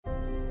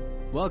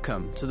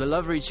Welcome to the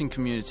Love Reaching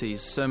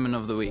Community's Sermon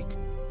of the Week.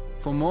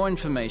 For more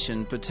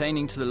information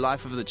pertaining to the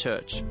life of the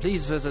church,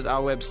 please visit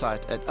our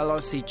website at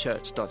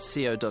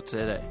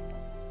lrcchurch.co.za.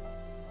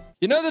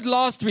 You know that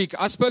last week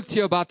I spoke to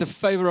you about the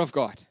favor of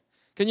God.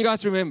 Can you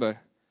guys remember?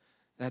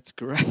 That's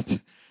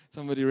great.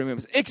 Somebody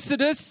remembers.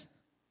 Exodus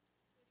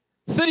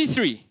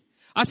 33.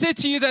 I said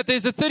to you that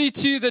there's a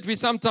 32 that we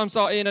sometimes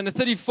are in and a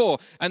 34,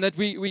 and that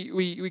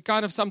we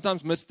kind of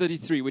sometimes miss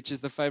 33, which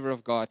is the favor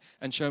of God,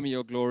 and show me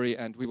your glory,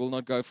 and we will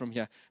not go from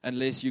here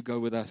unless you go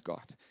with us, God.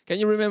 Can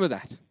you remember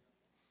that?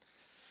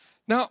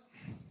 Now,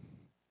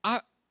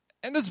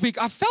 in this week,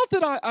 I felt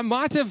that I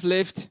might have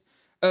left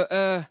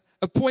a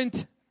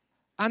point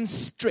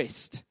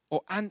unstressed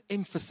or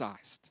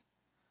unemphasized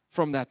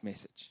from that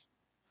message.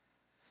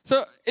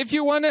 So if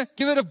you want to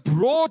give it a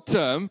broad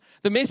term,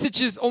 the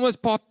message is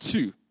almost part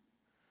 2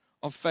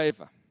 of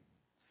favor.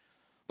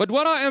 But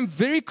what I am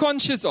very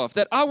conscious of,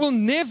 that I will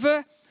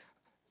never,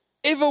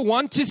 ever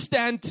want to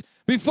stand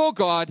before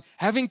God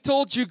having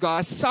told you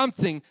guys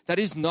something that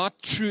is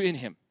not true in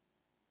Him.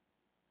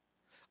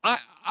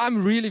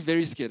 I'm really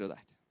very scared of that.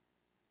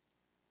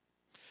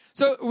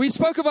 So we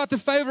spoke about the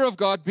favor of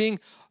God being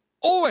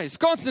always,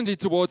 constantly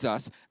towards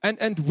us,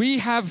 and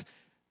we are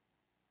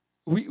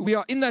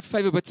in that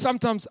favor, but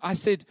sometimes I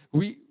said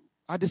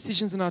our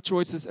decisions and our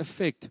choices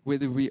affect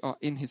whether we are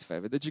in His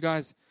favor.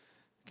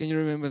 Can you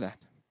remember that?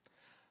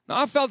 Now,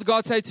 I felt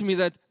God say to me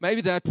that maybe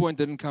that point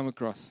didn't come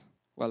across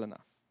well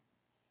enough.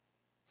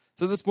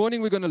 So this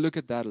morning we're going to look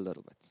at that a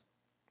little bit.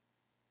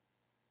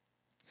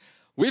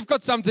 We've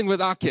got something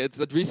with our kids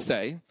that we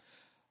say,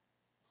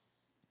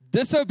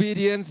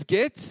 disobedience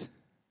gets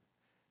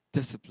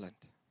disciplined.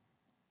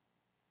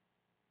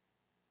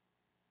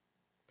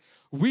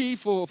 We,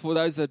 for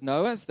those that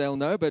know us, they'll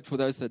know, but for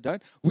those that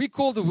don't, we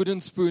call the wooden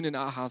spoon in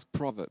our house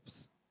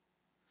Proverbs.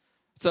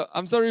 So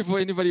I'm sorry for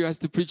anybody who has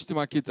to preach to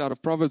my kids out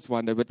of Proverbs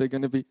one day, but they're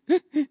going to be,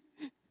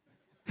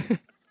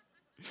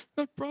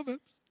 not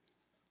Proverbs.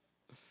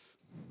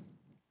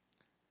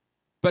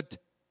 But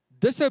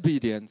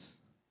disobedience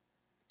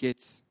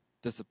gets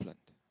disciplined.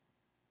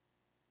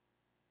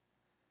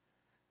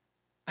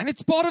 And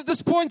it's part of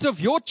this point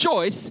of your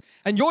choice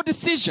and your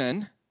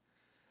decision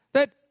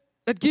that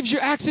gives you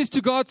access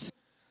to God's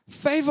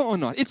favor or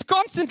not. It's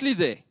constantly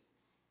there.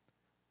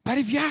 But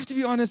if you have to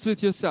be honest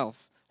with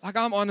yourself, like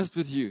I'm honest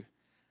with you,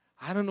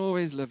 I don't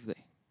always live there.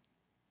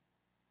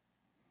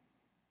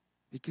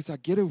 Because I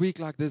get a week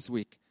like this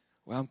week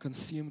where I'm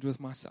consumed with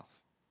myself.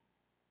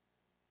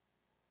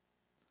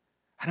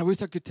 And I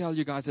wish I could tell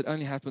you guys it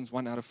only happens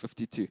 1 out of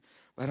 52.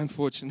 But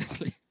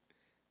unfortunately,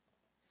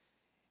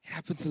 it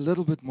happens a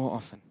little bit more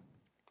often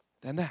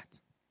than that.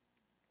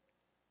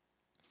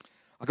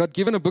 I got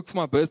given a book for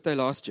my birthday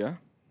last year.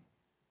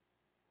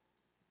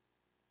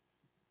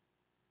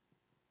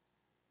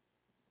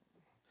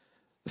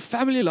 The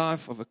Family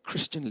Life of a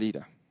Christian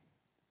Leader.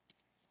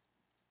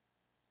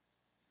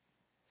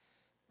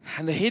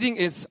 And the heading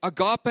is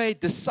Agape,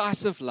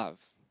 Decisive Love.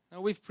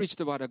 Now, we've preached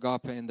about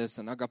agape in this,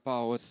 and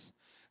agapaos,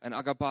 and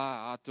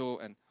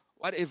agapaato, and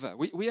whatever.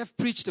 We have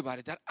preached about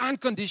it, that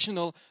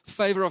unconditional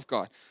favor of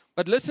God.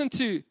 But listen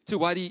to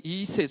what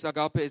he says,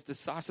 agape is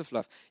decisive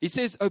love. He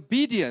says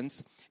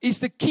obedience is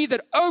the key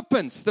that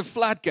opens the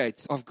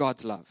floodgates of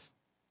God's love.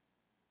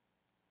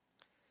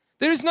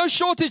 There is no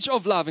shortage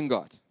of love in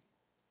God.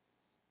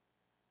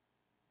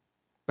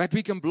 But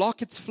we can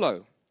block its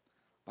flow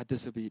by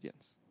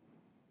disobedience.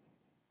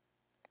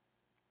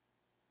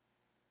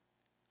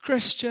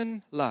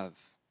 Christian love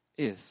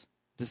is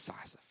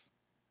decisive.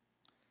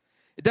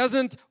 It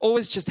doesn't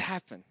always just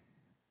happen.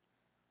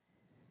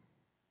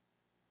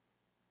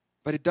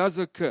 But it does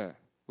occur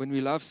when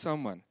we love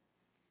someone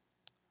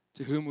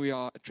to whom we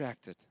are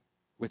attracted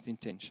with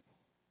intention.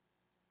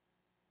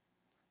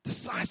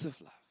 Decisive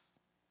love.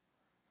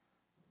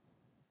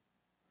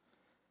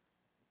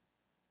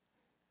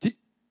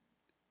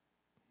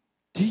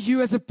 Do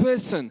you as a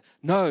person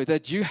know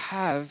that you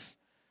have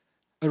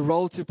a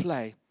role to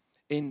play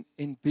in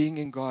being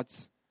in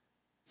God's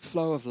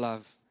flow of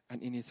love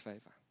and in His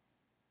favor?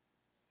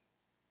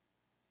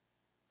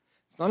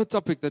 It's not a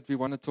topic that we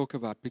want to talk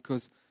about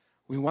because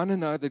we want to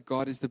know that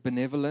God is the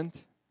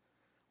benevolent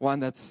one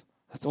that's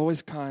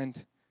always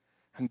kind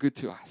and good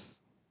to us.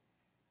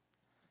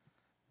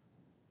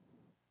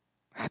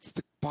 That's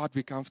the part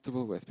we're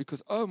comfortable with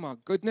because, oh my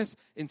goodness,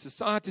 in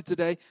society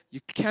today, you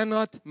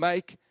cannot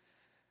make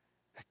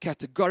a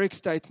categorical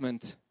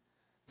statement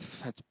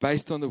that's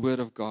based on the Word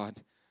of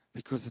God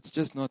because it's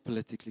just not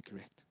politically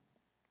correct.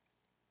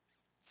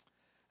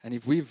 And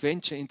if we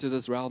venture into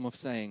this realm of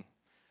saying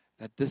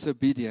that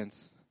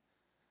disobedience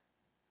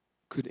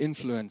could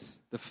influence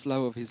the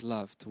flow of His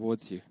love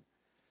towards you,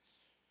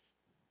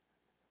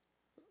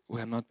 we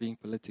are not being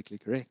politically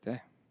correct, eh?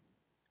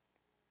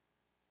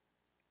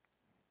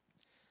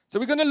 So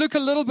we're going to look a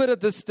little bit at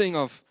this thing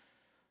of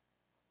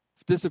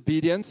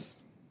disobedience.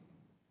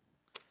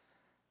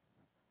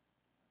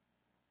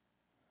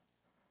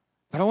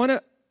 But I want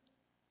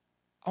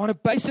to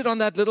base it on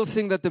that little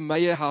thing that the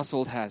Meyer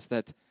household has,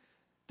 that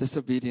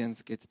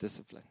disobedience gets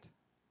disciplined.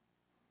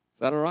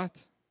 that all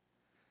right?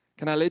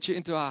 Can I let you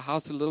into our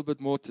house a little bit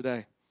more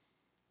today?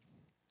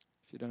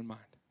 If you don't mind.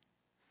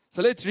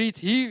 So let's read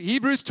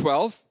Hebrews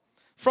 12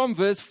 from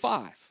verse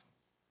 5.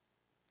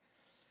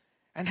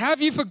 And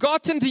have you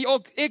forgotten the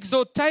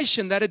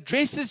exhortation that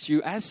addresses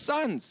you as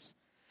sons?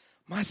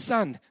 My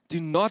son,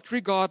 do not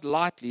regard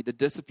lightly the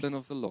discipline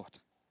of the Lord,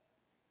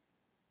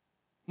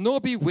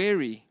 nor be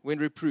weary when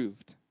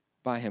reproved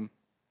by him.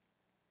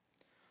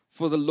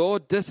 For the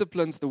Lord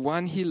disciplines the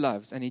one he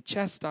loves, and he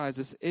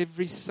chastises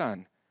every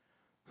son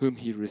whom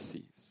he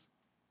receives.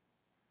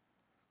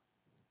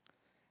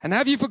 And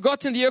have you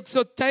forgotten the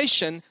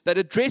exhortation that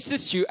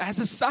addresses you as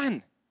a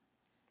son?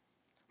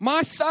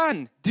 My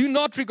son, do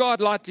not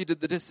regard lightly the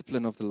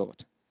discipline of the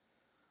Lord,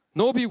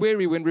 nor be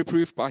weary when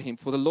reproved by him.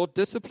 For the Lord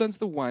disciplines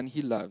the one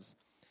he loves,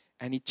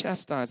 and he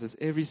chastises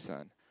every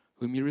son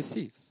whom he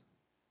receives.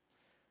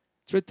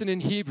 It's written in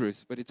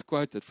Hebrews, but it's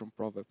quoted from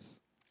Proverbs.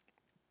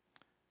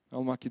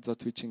 All my kids are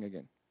twitching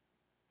again.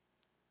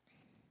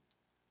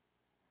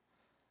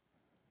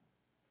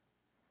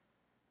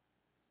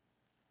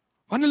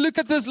 I want to look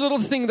at this little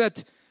thing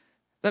that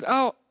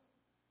there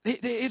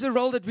is a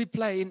role that we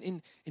play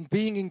in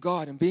being in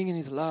God and being in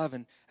His love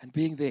and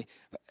being there.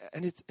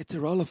 And it's a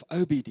role of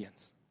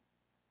obedience.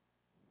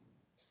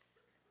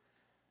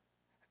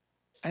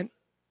 And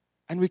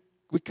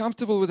we're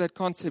comfortable with that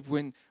concept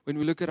when we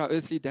look at our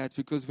earthly dads,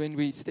 because when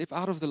we step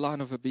out of the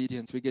line of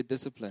obedience, we get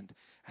disciplined.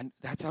 And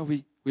that's how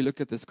we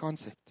look at this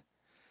concept.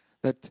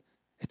 That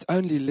it's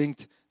only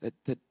linked,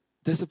 that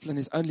discipline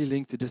is only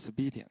linked to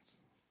disobedience.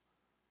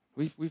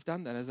 We've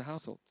done that as a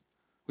household.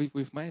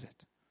 We've made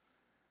it.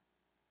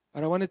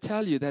 But I want to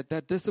tell you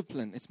that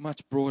discipline is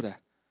much broader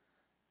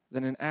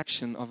than an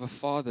action of a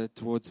father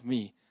towards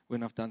me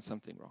when I've done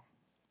something wrong.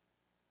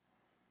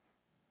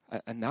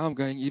 And now I'm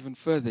going even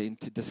further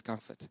into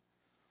discomfort.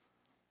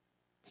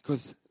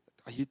 Because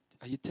are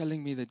you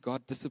telling me that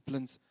God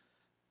disciplines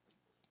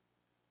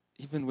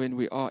even when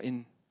we are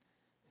in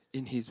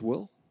His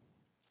will?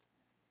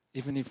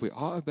 Even if we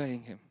are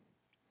obeying Him?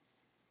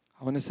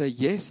 I want to say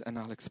yes, and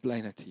I'll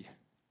explain it to you.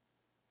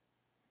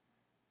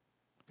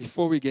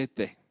 Before we get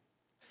there,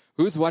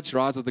 who's watched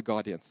Rise of the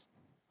Guardians?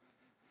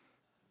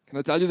 Can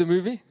I tell you the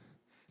movie?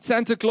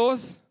 Santa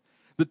Claus,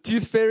 the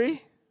Tooth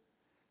Fairy,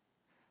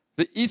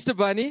 the Easter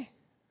Bunny,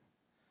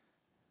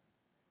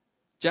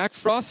 Jack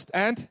Frost,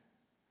 and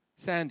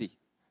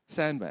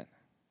Sandman.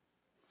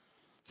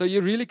 So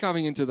you're really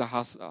coming into the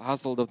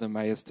household of the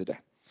Mayers today.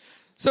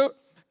 So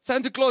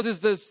Santa Claus is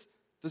this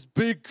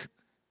big,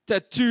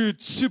 tattooed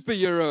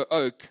superhero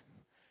oak.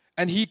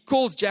 And he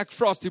calls Jack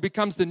Frost, who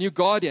becomes the new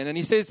guardian. And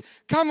he says,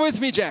 come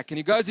with me, Jack. And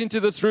he goes into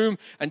this room,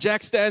 and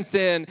Jack stands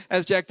there. And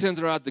as Jack turns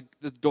around,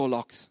 the door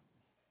locks.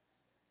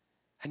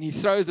 And he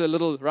throws a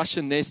little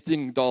Russian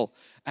nesting doll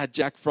at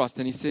Jack Frost.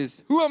 And he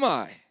says, who am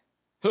I?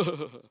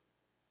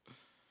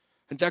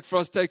 And Jack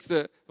Frost takes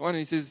the one and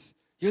he says,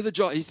 you're the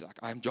jolly. He's like,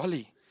 I'm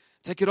jolly.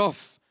 Take it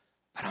off.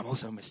 But I'm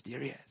also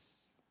mysterious.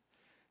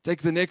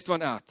 Take the next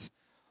one out.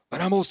 But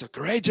I'm also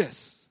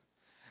courageous.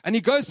 And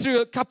he goes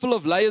through a couple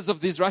of layers of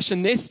these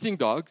Russian nesting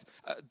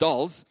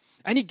dolls.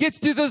 And he gets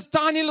to this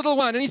tiny little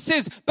one. And he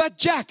says, but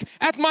Jack,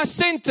 at my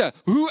center,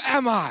 who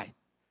am I?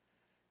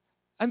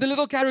 And the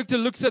little character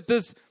looks at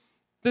this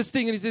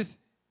thing and he says,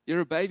 you're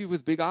a baby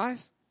with big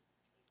eyes?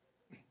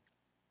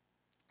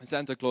 And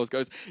Santa Claus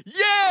goes,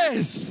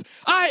 yes,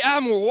 I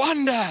am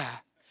wonder.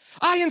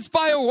 I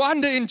inspire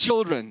wonder in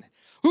children.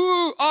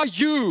 Who are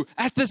you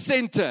at the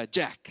center,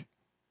 Jack?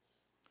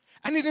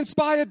 And it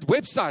inspired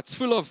websites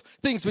full of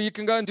things where you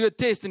can go and do a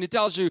test and it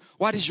tells you,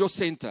 what is your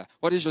center?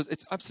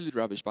 It's absolute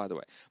rubbish, by the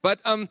way.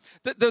 But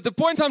the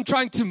point I'm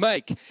trying to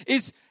make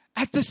is,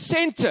 at the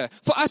center,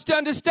 for us to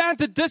understand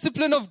the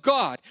discipline of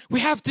God, we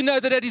have to know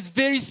that at His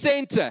very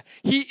center,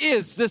 He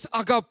is this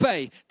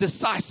agape,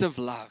 decisive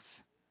love.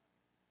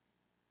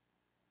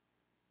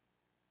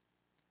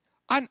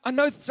 I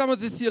know some of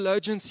the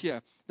theologians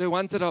here, the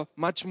ones that are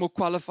much more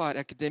qualified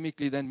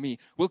academically than me,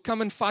 will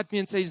come and fight me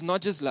and say He's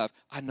not just love.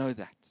 I know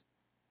that.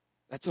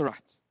 That's all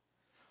right.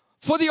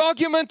 For the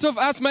argument of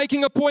us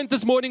making a point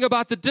this morning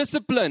about the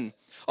discipline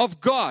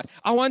of God,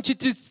 I want you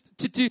to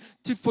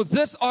for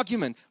this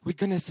argument, we're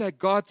going to say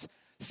God's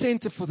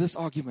center for this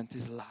argument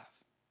is love.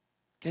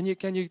 Can you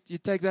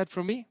take that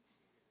from me?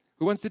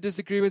 Who wants to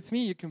disagree with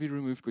me? You can be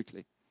removed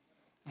quickly.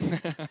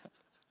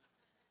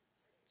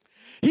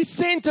 His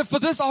center for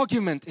this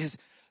argument is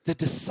the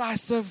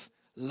decisive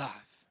love.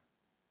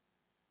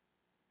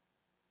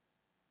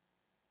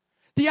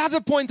 The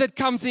other point that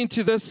comes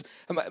into this,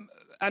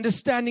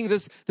 understanding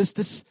this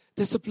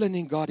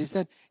disciplining God, is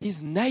that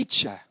His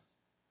nature,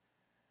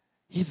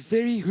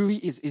 who He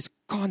is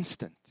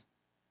constant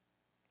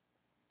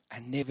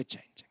and never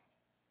changing.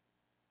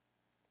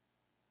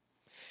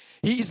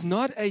 He is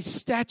not a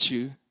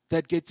statue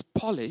that gets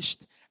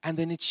polished and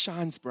then it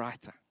shines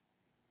brighter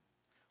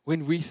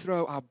when we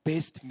throw our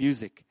best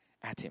music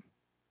at Him.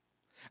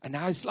 And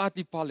now He's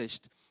slightly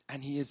polished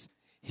and He's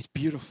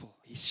beautiful,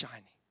 He's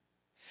shiny.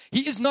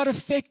 He is not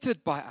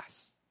affected by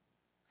us.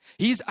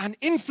 He is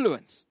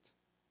uninfluenced.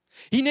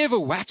 He never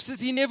waxes,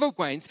 he never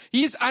wanes.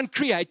 He is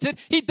uncreated.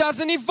 He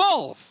doesn't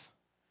evolve.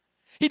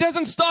 He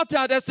doesn't start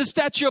out as the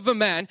statue of a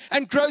man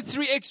and grow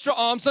 3 extra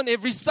arms on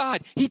every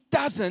side. He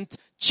doesn't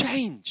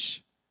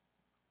change.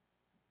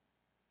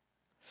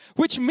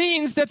 Which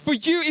means that for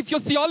you, if your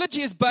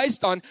theology is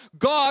based on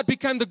God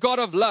became the God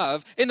of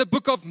love in the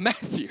book of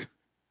Matthew,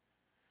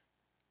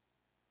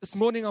 this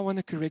morning I want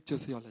to correct your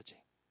theology.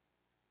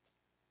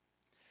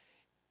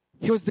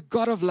 He was the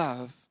God of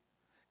love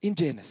in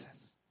Genesis.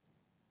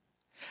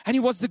 And He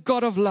was the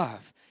God of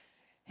love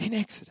in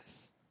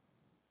Exodus.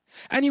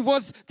 And He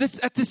was this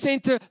at the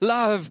center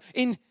love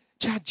in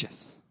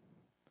Judges.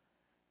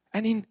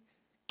 And in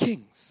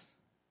Kings.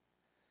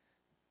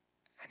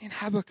 And in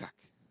Habakkuk.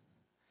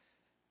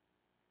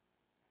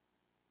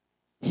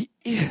 He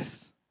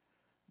is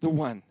the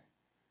one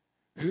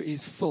who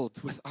is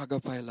filled with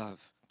agape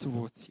love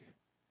towards you.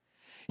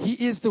 He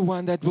is the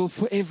one that will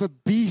forever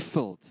be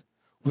filled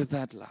with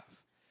that love.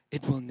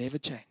 It will never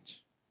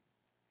change.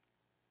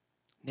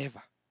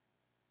 Never.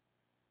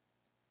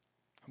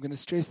 I'm going to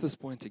stress this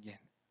point again.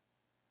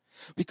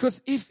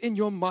 Because if in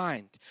your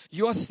mind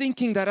you are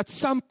thinking that at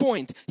some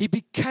point He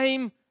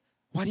became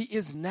what He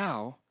is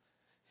now,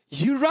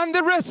 you run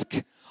the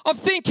risk of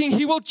thinking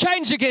He will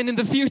change again in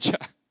the future.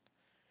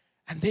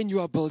 And then you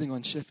are building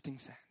on shifting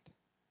sand.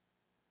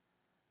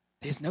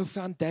 There's no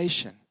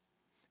foundation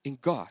in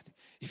God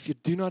if you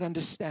do not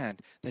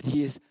understand that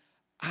He is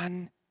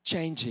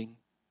unchanging,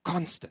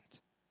 constant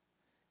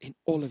in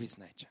all of His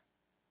nature.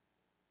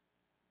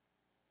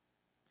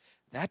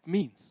 That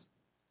means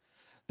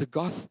the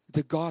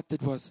God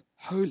that was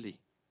holy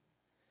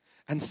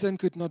and sin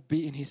could not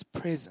be in His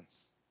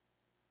presence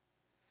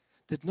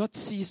did not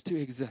cease to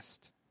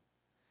exist.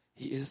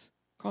 He is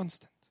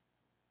constant.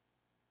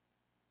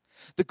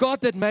 The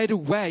God that made a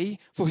way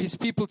for His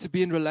people to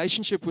be in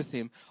relationship with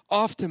Him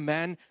after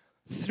man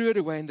threw it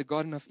away in the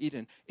Garden of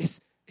Eden is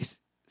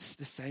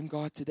the same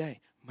God today,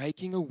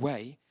 making a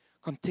way,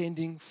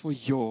 contending for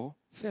your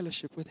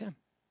fellowship with Him.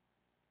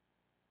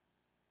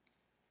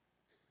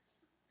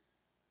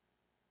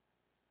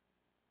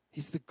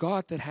 He's the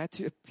God that had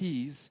to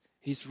appease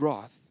His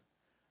wrath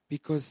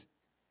because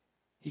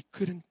He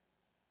couldn't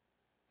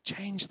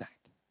change that.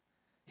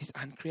 He's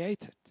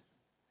uncreated.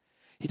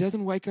 He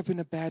doesn't wake up in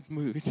a bad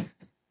mood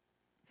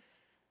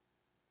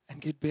and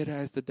get better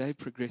as the day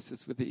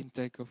progresses with the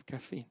intake of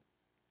caffeine.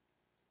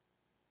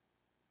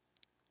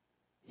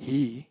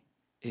 He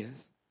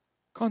is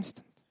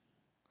constant.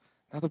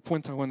 Another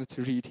point I wanted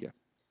to read here.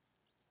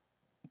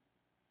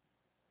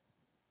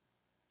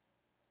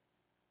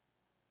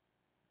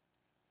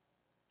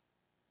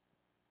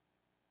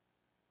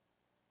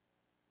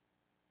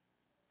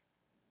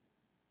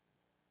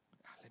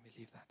 Let me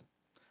leave that.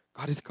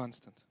 God is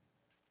constant.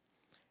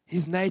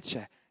 His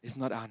nature is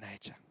not our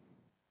nature.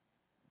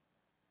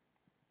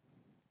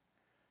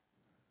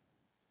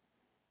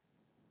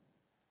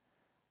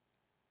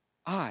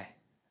 I,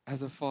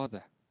 as a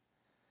father,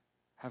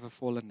 have a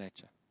fallen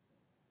nature.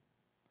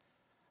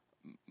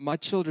 My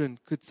children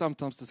could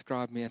sometimes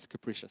describe me as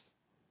capricious.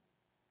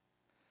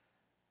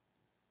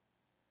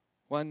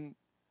 One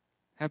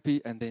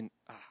happy and then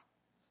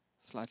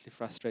slightly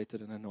frustrated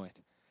and annoyed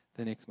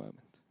the next moment.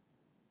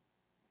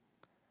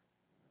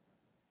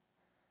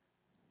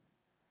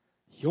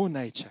 Your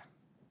nature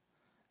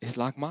is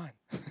like mine.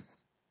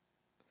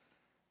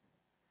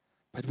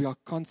 But we are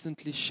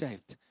constantly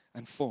shaped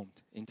and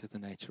formed into the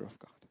nature of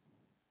God.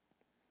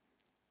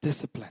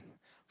 Discipline.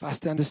 For us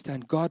to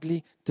understand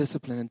godly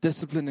discipline and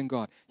discipline in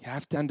God, you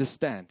have to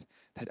understand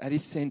that at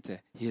His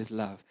center, He is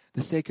love.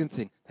 The second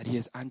thing, that He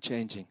is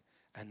unchanging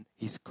and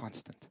He's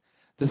constant.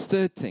 The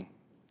third thing,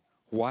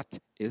 what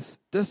is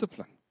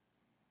discipline?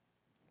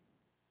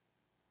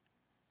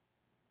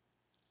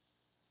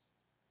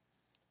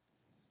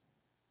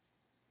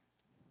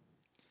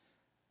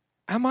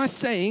 Am I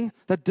saying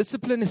that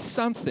discipline is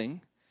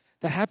something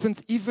that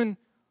happens even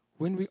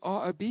when we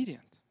are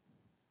obedient?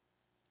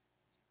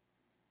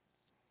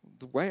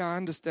 The way I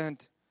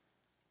understand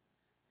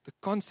the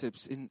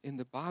concepts in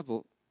the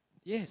Bible,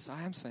 yes,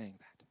 I am saying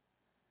that.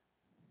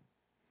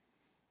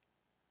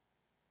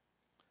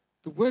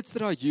 The words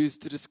that are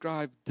used to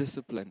describe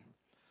discipline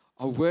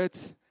are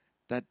words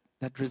that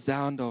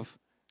resound of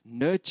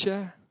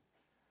nurture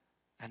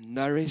and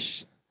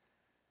nourish,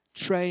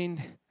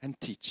 train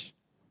and teach.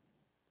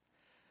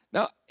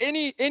 Now,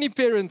 any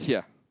parent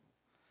here,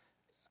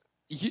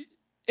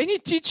 any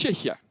teacher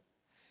here,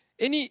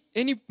 any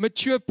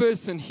mature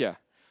person here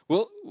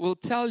will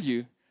tell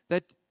you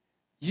that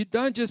you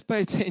don't just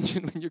pay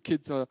attention when your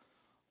kids are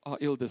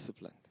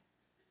ill-disciplined.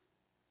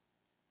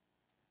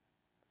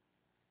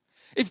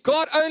 If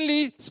God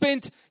only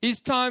spent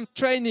His time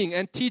training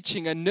and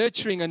teaching and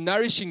nurturing and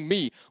nourishing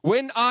me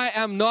when I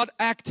am not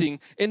acting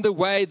in the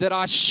way that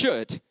I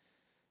should,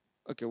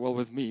 okay, well,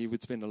 with me, He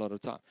would spend a lot of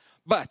time.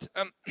 But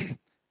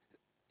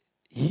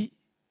He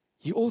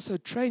also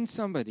trains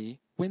somebody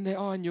when they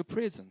are in your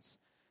presence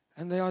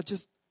and they are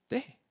just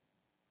there.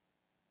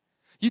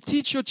 You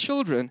teach your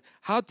children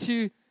how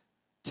to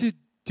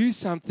do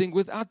something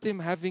without them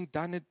having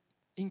done it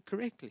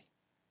incorrectly.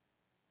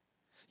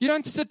 You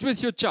don't sit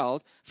with your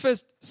child,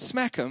 first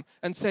smack him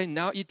and say,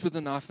 now eat with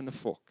a knife and a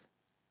fork.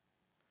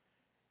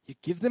 You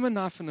give them a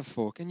knife and a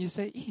fork and you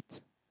say,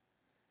 eat.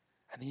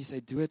 And then you say,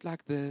 do it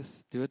like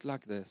this, do it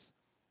like this.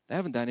 They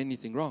haven't done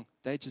anything wrong.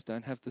 They just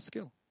don't have the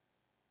skill.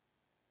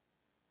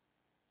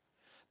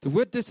 The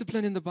word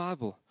discipline in the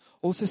Bible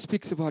also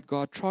speaks about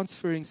God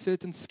transferring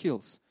certain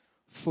skills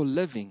for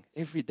living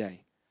every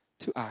day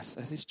to us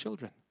as His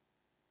children.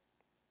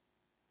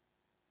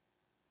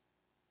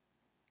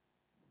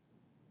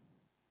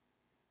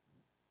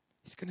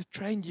 He's going to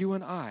train you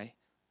and I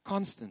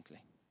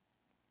constantly.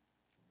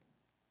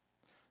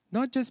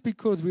 Not just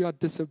because we are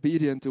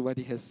disobedient to what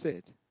He has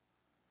said,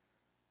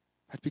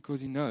 but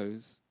because He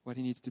knows what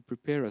He needs to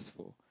prepare us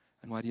for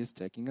and what He is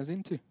taking us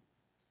into.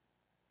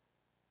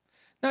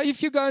 Now,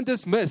 if you go and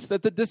dismiss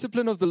that the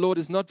discipline of the Lord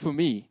is not for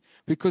me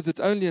because it's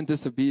only in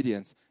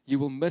disobedience, you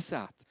will miss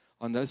out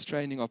on those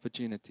training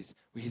opportunities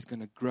where He's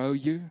going to grow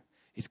you,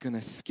 He's going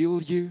to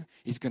skill you,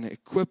 He's going to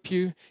equip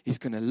you, He's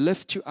going to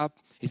lift you up,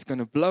 He's going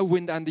to blow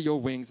wind under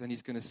your wings, and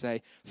He's going to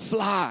say,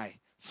 fly,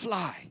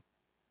 fly.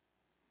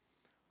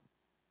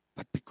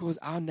 But because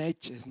our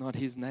nature is not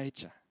His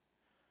nature,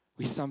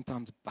 we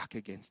sometimes buck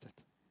against it.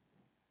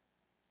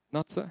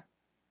 Not so?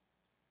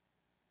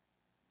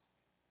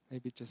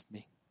 Maybe just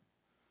me.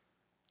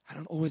 I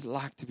don't always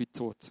like to be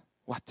taught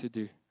what to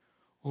do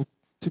or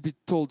to be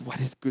told what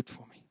is good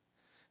for me.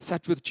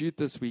 Sat with Jude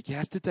this week. He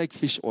has to take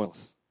fish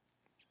oils.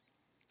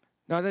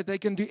 Now that they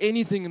can do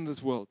anything in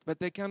this world, but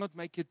they cannot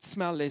make it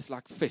smell less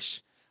like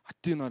fish. I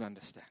do not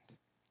understand.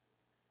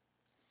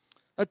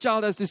 A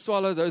child has to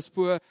swallow those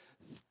poor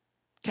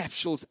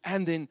capsules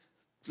and then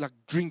like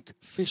drink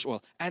fish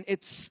oil, and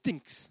it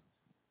stinks.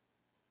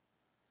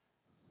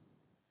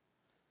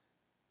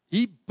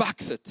 He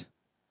bucks it,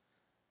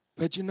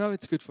 but you know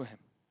it's good for him.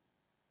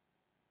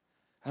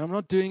 And I'm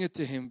not doing it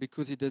to him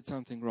because he did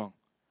something wrong.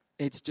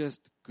 It's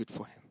just good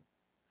for him.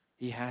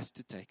 He has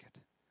to take it,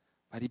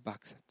 but he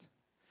bucks it.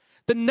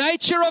 The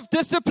nature of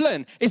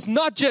discipline is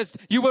not just,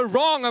 you were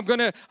wrong, I'm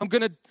gonna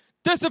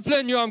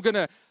discipline you, I'm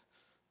gonna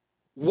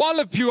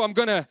wallop you, I'm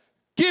gonna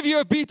give you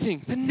a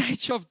beating. The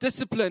nature of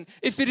discipline,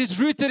 if it is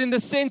rooted in the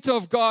center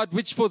of God,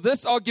 which for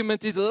this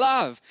argument is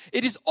love,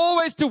 it is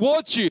always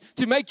towards you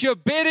to make you a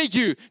better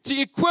you, to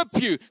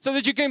equip you so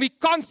that you can be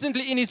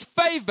constantly in His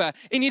favor,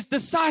 in His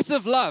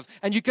decisive love,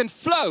 and you can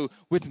flow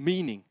with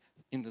meaning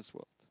in this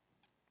world.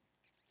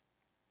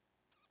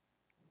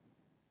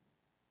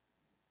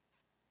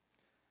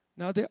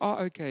 Now, there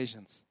are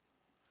occasions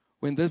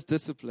when this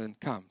discipline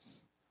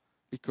comes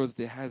because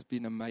there has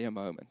been a Maya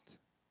moment.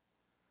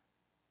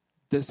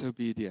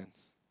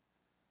 Disobedience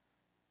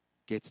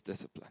gets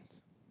disciplined.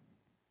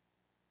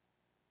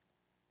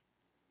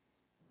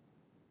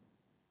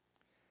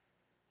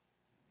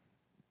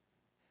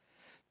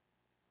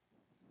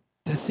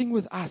 The thing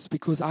with us,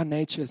 because our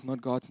nature is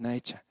not God's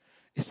nature,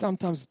 is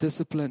sometimes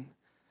discipline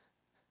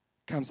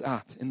comes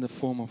out in the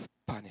form of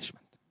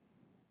punishment.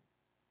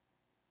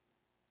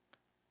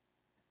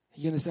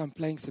 You're going to say, I'm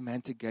playing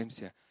semantic games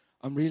here.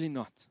 I'm really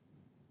not.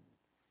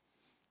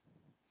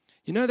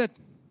 You know that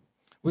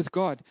with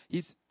God,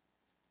 He's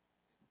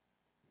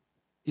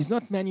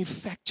not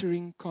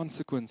manufacturing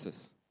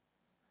consequences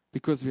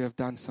because we have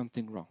done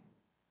something wrong.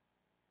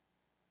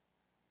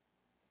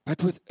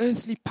 But with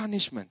earthly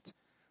punishment,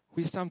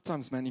 we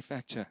sometimes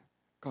manufacture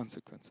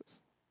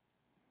consequences.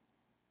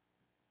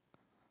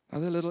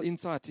 Another little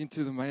insight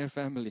into the Meyer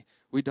family.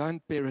 We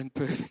don't parent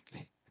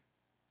perfectly.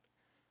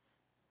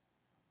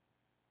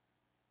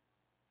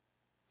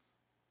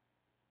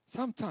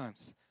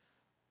 Sometimes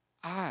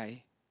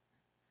I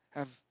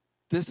have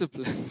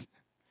disciplined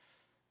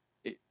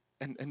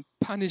and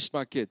punished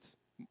my kids.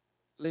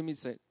 Let me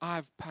say,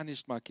 I've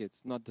punished my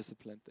kids, not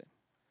disciplined them.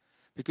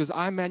 Because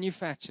I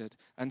manufactured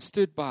and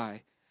stood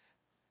by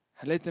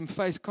and let them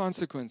face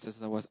consequences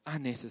that was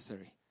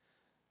unnecessary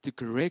to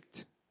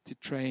correct, to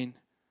train,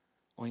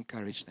 or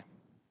encourage them.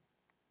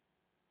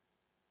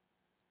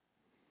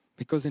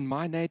 Because in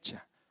my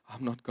nature,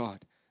 I'm not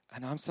God,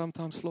 and I'm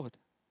sometimes flawed.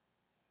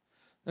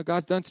 Now,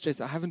 guys, don't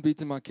stress. I haven't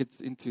beaten my kids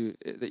into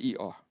the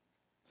ER.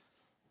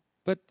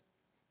 But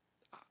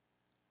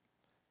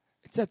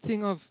it's that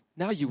thing of,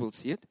 now you will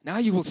see it. Now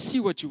you will see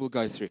what you will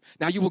go through.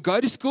 Now you will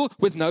go to school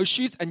with no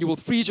shoes and you will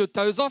freeze your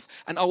toes off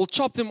and I will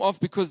chop them off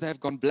because they have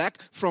gone black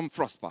from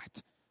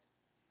frostbite.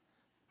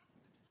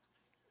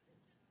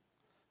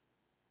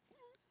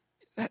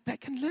 They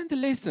can learn the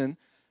lesson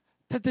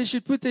that they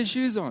should put their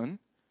shoes on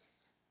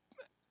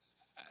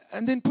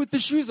and then put the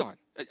shoes on.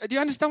 Do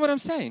you understand what I'm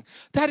saying?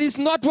 That is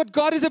not what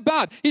God is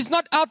about. He's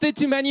not out there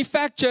to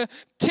manufacture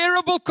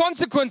terrible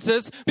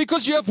consequences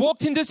because you have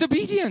walked in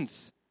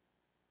disobedience.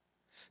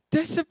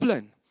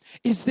 Discipline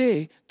is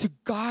there to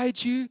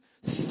guide you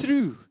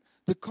through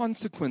the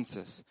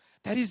consequences.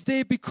 That is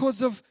there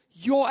because of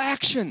your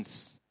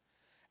actions.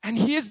 And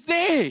He is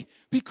there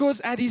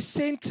because at His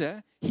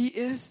center, He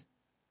is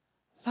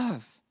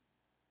love.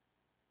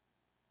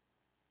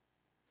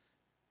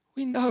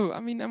 We know,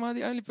 am I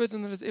the only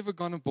person that has ever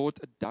gone and bought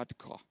a dud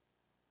car?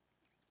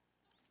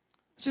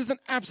 It's just an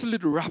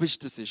absolute rubbish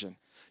decision.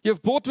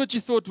 You've bought what you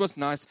thought was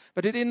nice,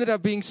 but it ended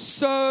up being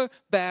so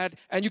bad,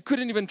 and you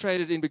couldn't even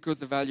trade it in because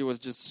the value was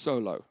just so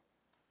low.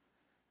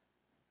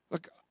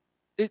 Look,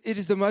 it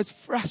is the most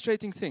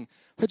frustrating thing.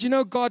 But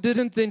God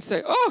didn't then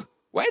say, oh,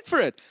 wait for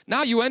it.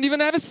 Now you won't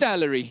even have a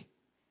salary.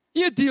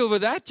 You deal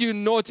with that, you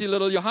naughty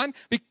little Johan.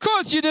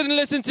 Because you didn't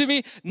listen to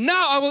me,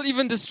 now I will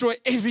even destroy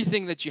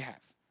everything that you have.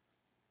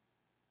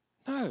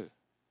 No.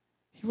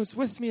 He was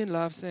with me in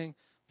love saying,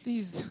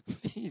 please,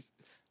 please,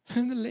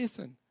 learn the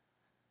lesson.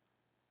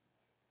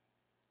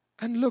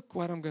 And look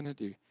what I'm going to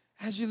do.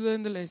 As you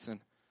learn the lesson,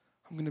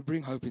 I'm going to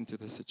bring hope into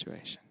the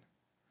situation.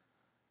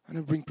 I'm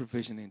going to bring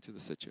provision into the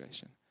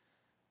situation.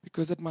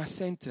 Because at my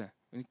center,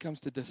 when it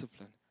comes to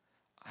discipline,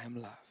 I am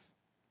love.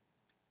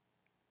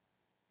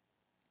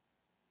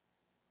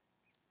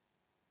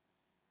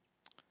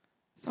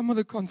 Some of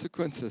the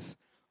consequences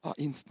are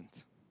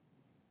instant.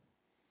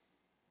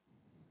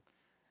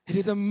 It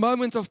is a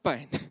moment of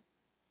pain.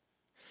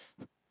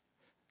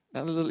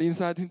 Another little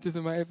insight into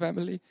the Meyer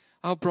family.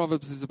 Our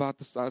Proverbs is about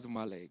the size of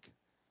my leg.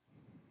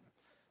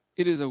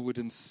 It is a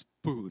wooden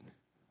spoon,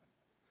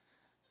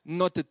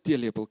 not a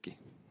teelepeltjie.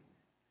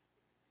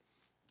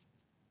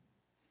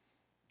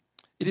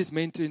 It is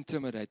meant to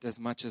intimidate as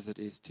much as it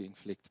is to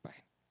inflict pain.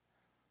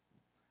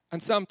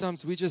 And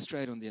sometimes we just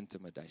trade on the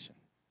intimidation.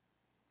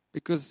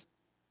 Because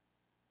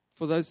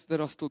for those that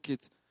are still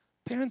kids,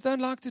 parents don't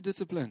like to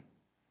discipline.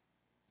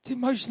 It's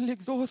emotionally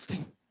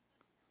exhausting.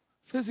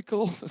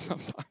 Physical also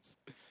sometimes.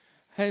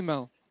 Hey,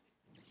 Mel.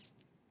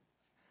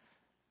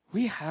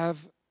 We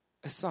have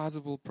a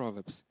sizable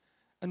Proverbs.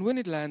 And when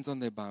it lands on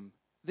their bum,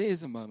 there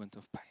is a moment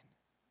of pain.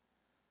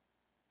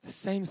 The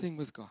same thing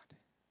with God.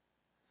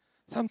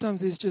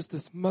 Sometimes there's just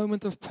this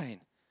moment of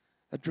pain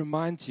that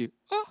reminds you,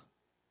 oh,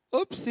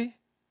 oopsie,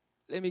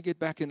 let me get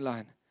back in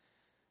line.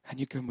 And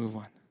you can move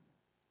on.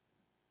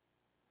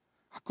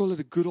 I call it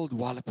a good old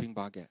walloping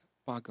by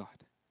God.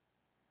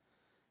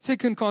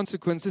 Second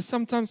consequence is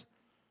sometimes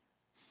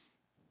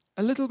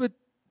a little bit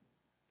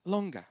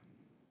longer.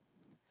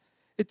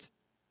 It's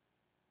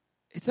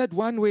that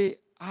one where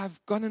I've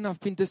gone and I've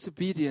been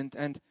disobedient,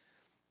 and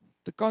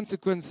the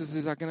consequences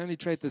is I can only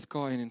trade this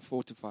car in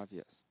 4 to 5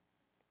 years.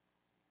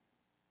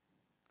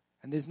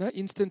 And there's no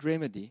instant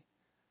remedy,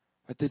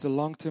 but there's a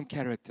long-term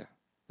character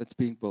that's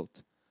being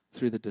built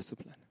through the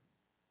discipline.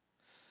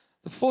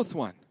 The fourth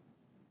one,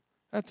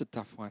 that's a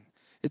tough one.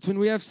 It's when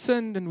we have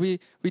sinned and we're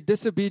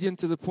disobedient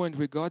to the point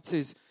where God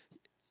says,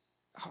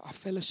 our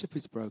fellowship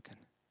is broken.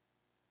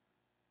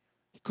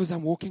 Because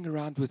I'm walking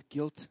around with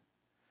guilt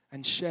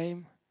and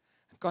shame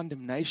and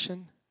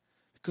condemnation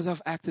because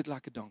I've acted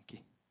like a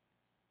donkey.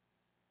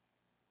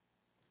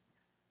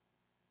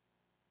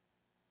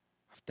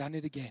 I've done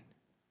it again.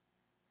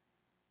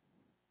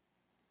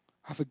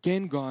 I've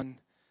again gone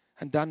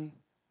and done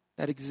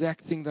that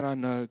exact thing that I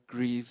know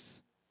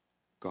grieves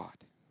God.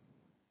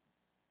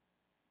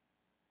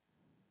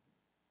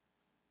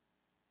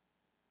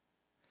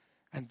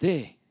 And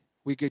there,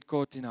 we get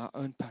caught in our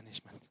own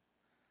punishment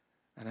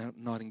and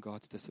not in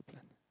God's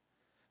discipline.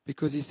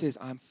 Because He says,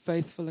 I'm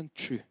faithful and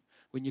true.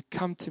 When you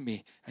come to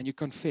me and you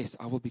confess,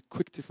 I will be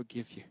quick to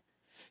forgive you.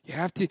 You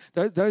have to,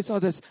 those are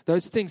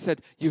those things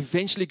that you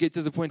eventually get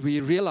to the point where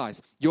you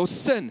realize your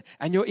sin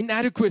and your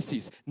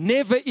inadequacies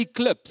never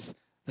eclipse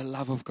the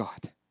love of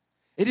God.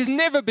 It is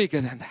never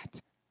bigger than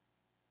that.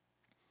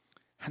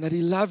 And that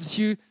He loves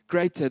you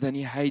greater than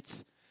He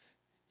hates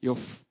your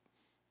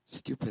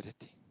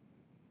stupidity.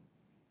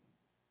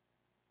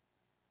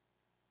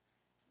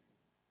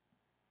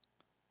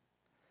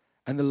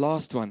 And the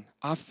last one,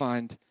 I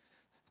find,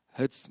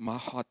 hurts my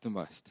heart the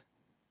most.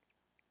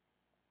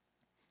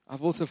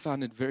 I've also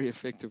found it very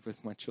effective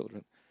with my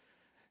children.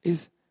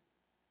 Is,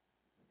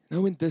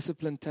 when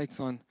discipline takes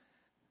on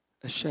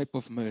a shape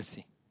of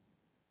mercy.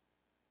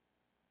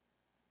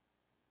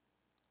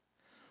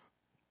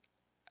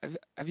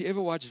 Have you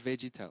ever watched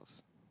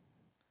VeggieTales?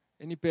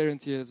 Any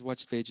parents here has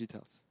watched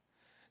VeggieTales?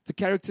 The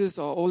characters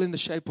are all in the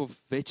shape of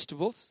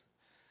vegetables,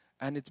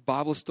 and it's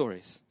Bible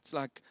stories. It's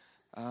like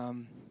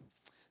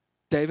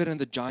David and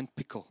the giant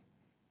pickle.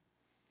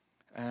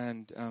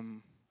 And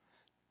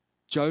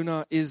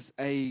Jonah is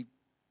I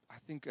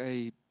think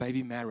a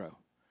baby marrow.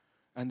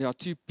 And there are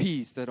 2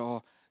 peas that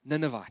are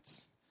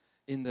Ninevites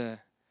in the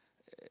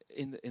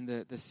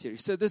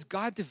series. So this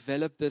guy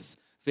developed this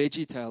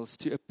VeggieTales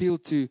to appeal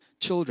to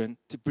children,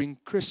 to bring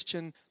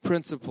Christian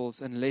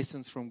principles and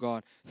lessons from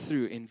God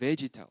through in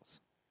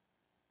VeggieTales.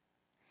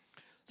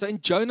 So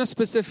in Jonah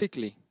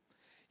specifically,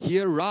 they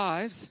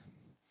arrive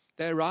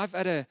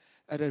at a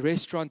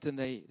restaurant and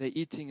they're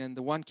eating, and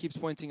the one keeps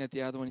pointing at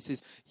the other one. He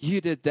says,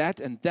 you did that,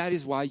 and that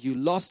is why you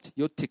lost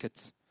your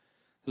tickets.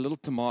 The little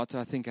tomato,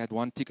 I think, had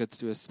 1 ticket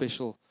to a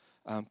special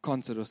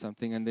concert or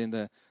something, and then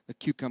the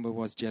cucumber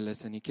was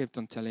jealous, and he kept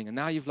on telling, and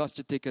now you've lost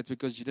your tickets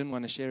because you didn't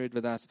want to share it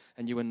with us,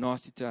 and you were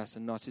nasty to us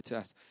and nasty to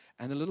us.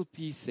 And the little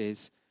pea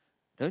says,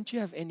 don't you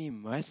have any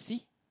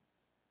mercy?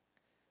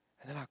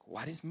 And they're like,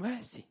 what is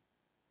mercy?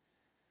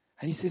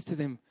 And he says to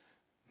them,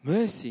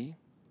 mercy,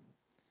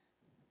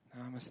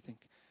 now I must think,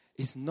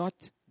 is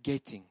not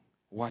getting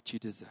what you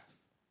deserve.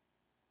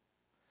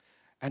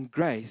 And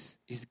grace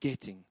is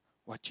getting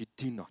what you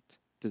do not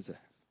deserve.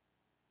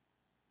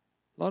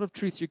 A lot of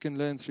truths you can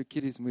learn through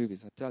kiddies'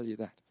 movies, I tell you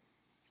that.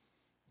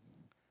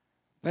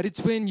 But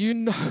it's when you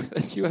know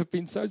that you have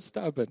been so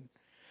stubborn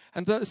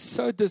and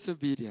so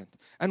disobedient,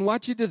 and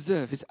what you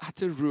deserve is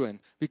utter ruin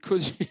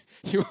because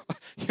you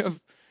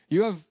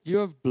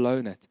have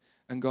blown it.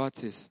 And God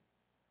says,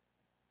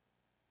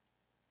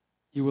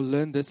 you will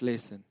learn this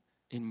lesson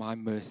in my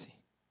mercy,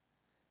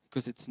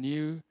 because it's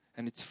new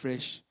and it's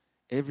fresh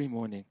every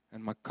morning,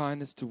 and my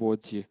kindness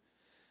towards you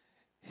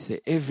is there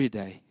every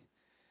day.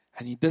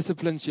 And He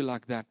disciplines you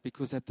like that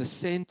because at the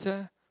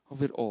center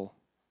of it all,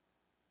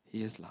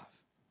 He is love.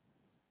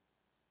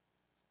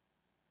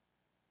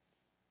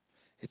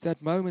 It's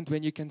that moment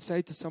when you can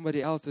say to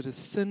somebody else that has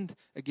sinned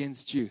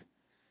against you,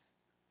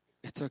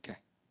 it's okay.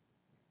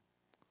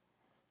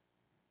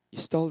 You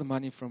stole the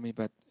money from me,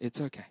 but it's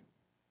okay.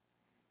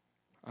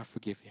 I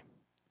forgive you.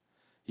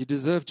 You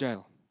deserve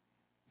jail,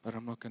 but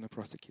I'm not going to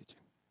prosecute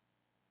you.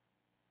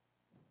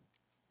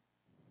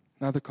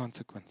 Another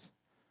consequence.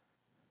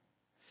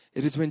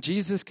 It is when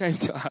Jesus came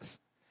to us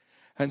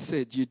and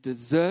said, you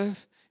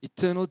deserve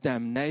eternal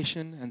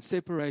damnation and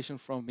separation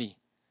from me.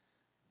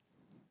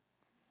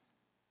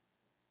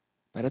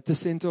 But at the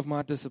center of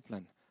my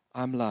discipline,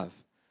 I'm love,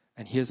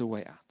 and here's a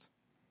way out.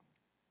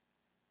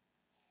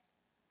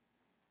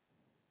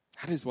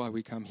 That is why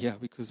we come here,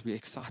 because we're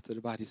excited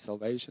about His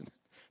salvation,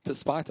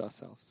 despite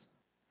ourselves.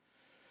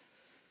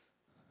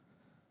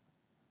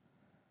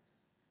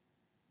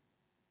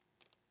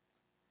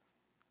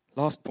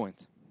 Last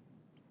point.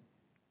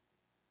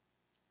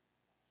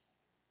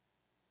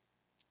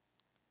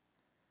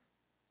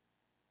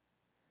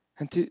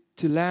 And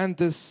to land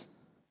this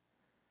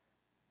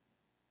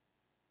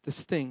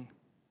thing,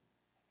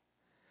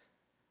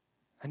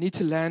 I need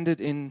to land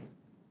it in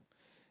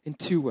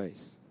two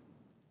ways.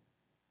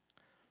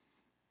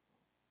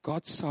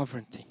 God's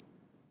sovereignty.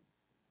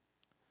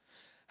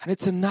 And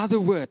it's another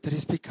word that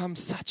has become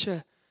such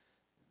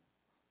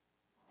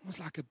almost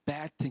like a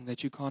bad thing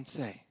that you can't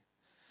say.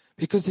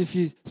 Because if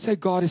you say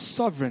God is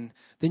sovereign,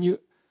 then you're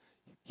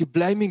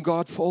blaming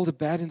God for all the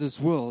bad in this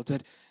world.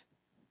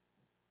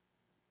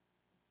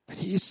 But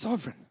He is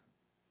sovereign.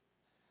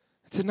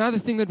 It's another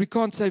thing that we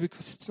can't say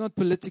because it's not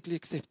politically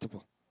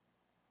acceptable.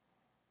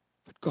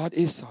 But God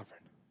is sovereign.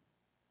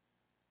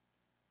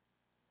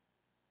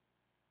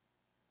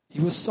 He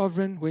was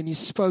sovereign when He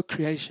spoke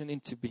creation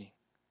into being.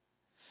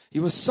 He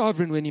was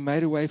sovereign when He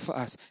made a way for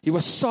us. He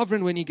was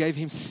sovereign when He gave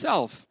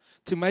Himself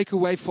to make a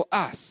way for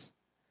us.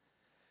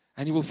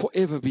 And He will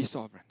forever be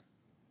sovereign.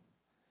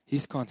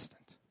 He's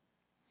constant.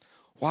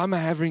 Why am I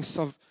having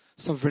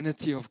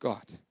sovereignty of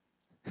God?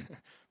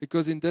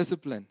 Because in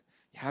discipline,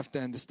 you have to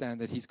understand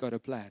that He's got a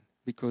plan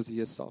because He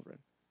is sovereign.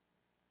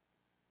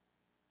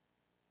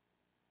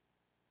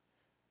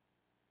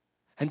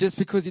 And just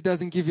because He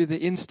doesn't give you the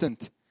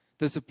instant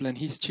discipline,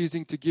 He's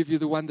choosing to give you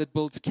the one that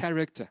builds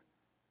character.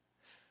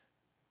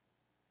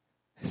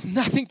 It's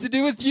nothing to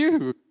do with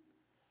you.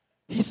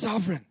 He's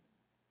sovereign.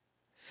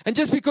 And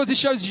just because He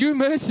shows you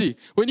mercy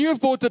when you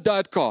have bought a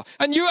dirt car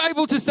and you're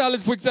able to sell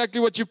it for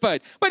exactly what you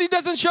paid, but He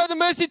doesn't show the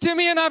mercy to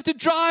me and I have to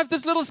drive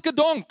this little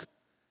skadonk.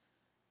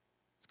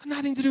 It's got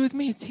nothing to do with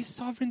me. It's His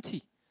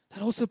sovereignty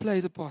that also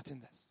plays a part in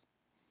this.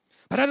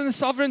 But out of the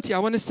sovereignty, I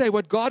want to say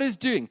what God is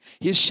doing.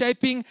 He is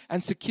shaping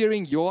and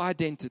securing your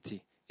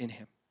identity in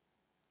Him.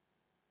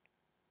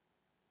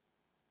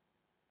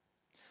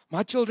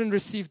 My children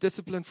receive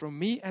discipline from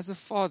me as a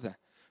father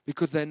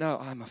because they know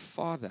I'm a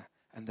father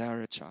and they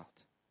are a child.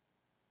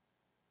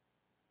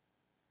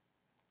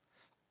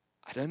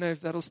 I don't know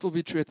if that'll still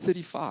be true at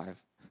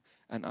 35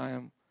 and I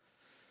am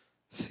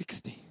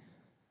 60.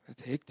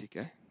 That's hectic,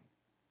 eh?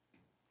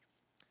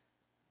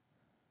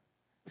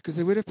 Because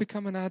they would have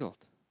become an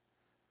adult.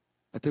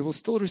 But they will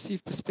still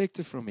receive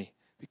perspective from me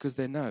because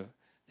they know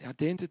their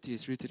identity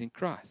is rooted in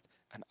Christ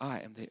and I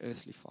am their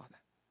earthly father.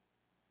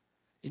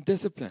 In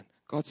discipline,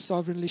 God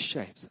sovereignly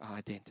shapes our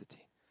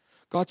identity.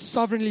 God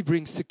sovereignly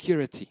brings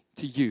security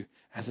to you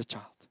as a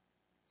child.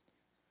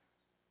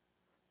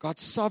 God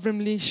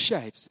sovereignly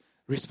shapes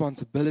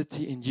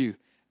responsibility in you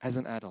as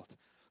an adult.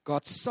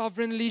 God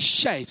sovereignly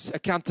shapes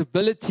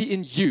accountability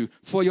in you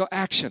for your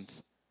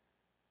actions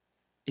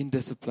in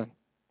discipline.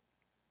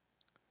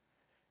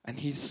 And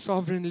He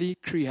sovereignly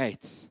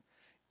creates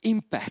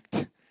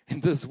impact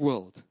in this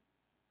world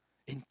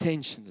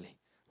intentionally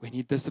when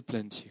He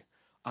disciplines you,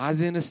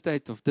 either in a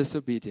state of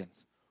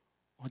disobedience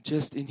or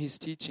just in His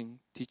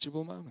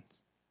teachable moments.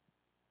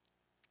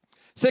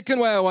 Second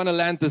way I want to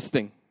land this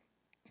thing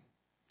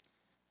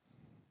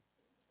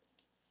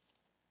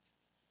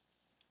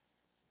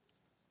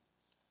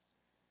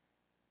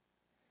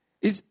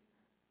is,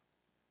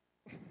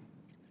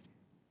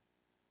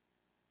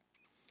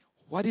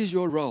 what is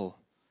your role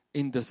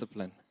in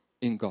discipline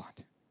in God?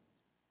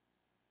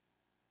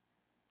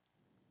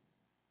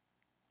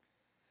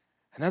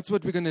 And that's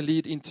what we're going to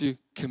lead into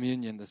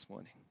communion this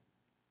morning.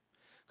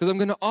 Because I'm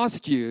going to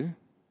ask you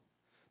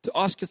to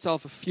ask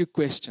yourself a few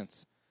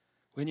questions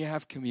when you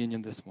have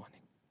communion this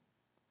morning?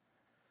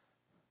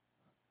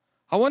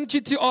 I want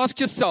you to ask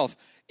yourself,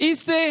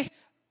 is there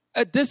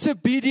a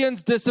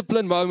disobedience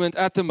discipline moment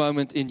at the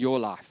moment in your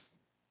life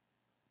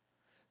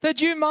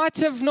that you might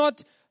have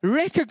not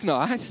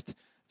recognized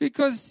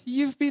because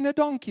you've been a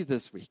donkey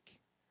this week,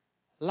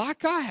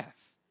 like I have,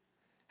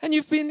 and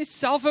you've been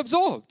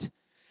self-absorbed,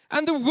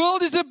 and the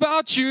world is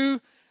about you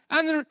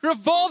and it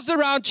revolves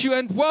around you,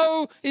 and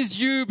woe is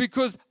you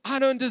because I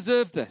don't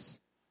deserve this.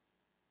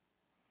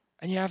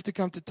 And you have to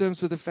come to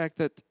terms with the fact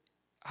that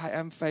I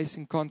am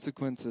facing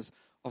consequences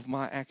of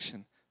my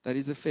action that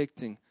is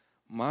affecting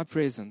my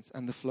presence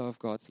and the flow of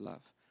God's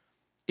love,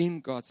 in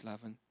God's love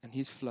and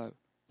His flow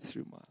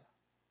through my life.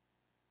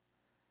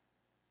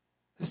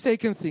 The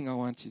second thing I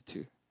want you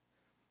to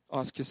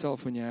ask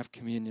yourself when you have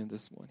communion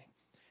this morning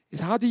is,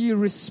 how do you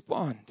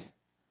respond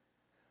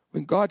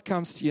when God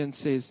comes to you and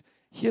says,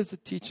 here's a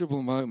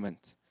teachable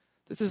moment.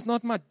 This is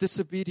not my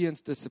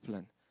disobedience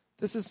discipline.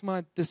 This is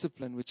my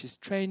discipline, which is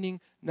training,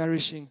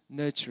 nourishing,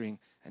 nurturing,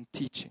 and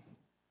teaching.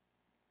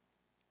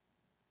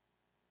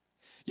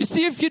 You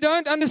see, if you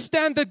don't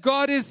understand that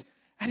God is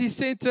at His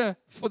center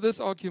for this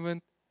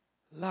argument,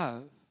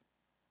 love,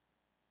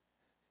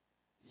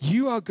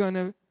 you are going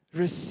to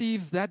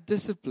receive that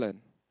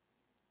discipline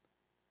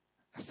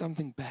as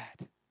something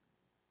bad.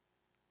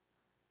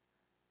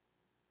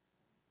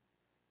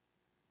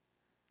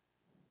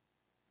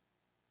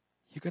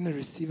 You're going to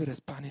receive it as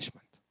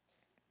punishment.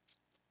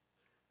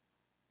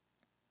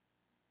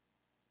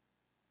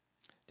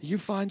 Do you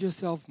find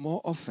yourself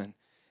more often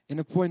in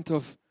a point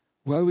of,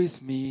 woe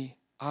is me,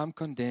 I'm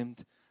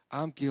condemned,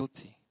 I'm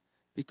guilty,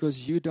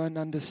 because you don't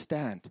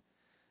understand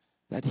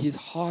that His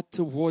heart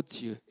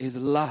towards you is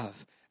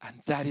love,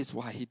 and that is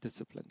why He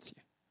disciplines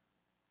you?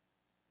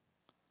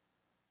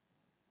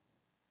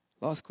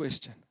 Last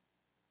question.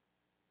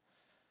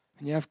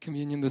 When you have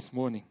communion this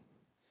morning,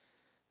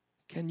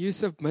 can you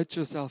submit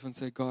yourself and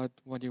say, God,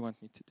 what do you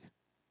want me to do?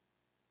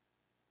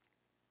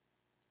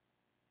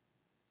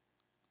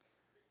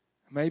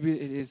 Maybe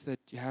it is that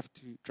you have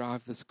to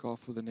drive this car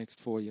for the next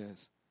 4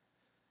 years,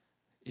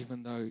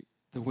 even though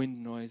the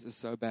wind noise is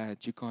so bad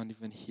you can't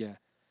even hear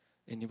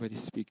anybody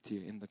speak to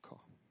you in the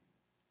car.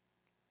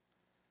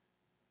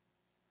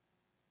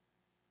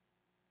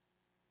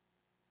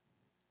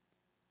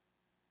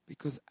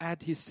 Because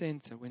at His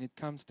center, when it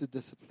comes to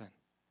discipline,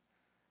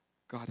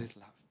 God is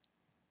love.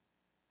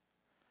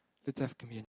 Let's have communion.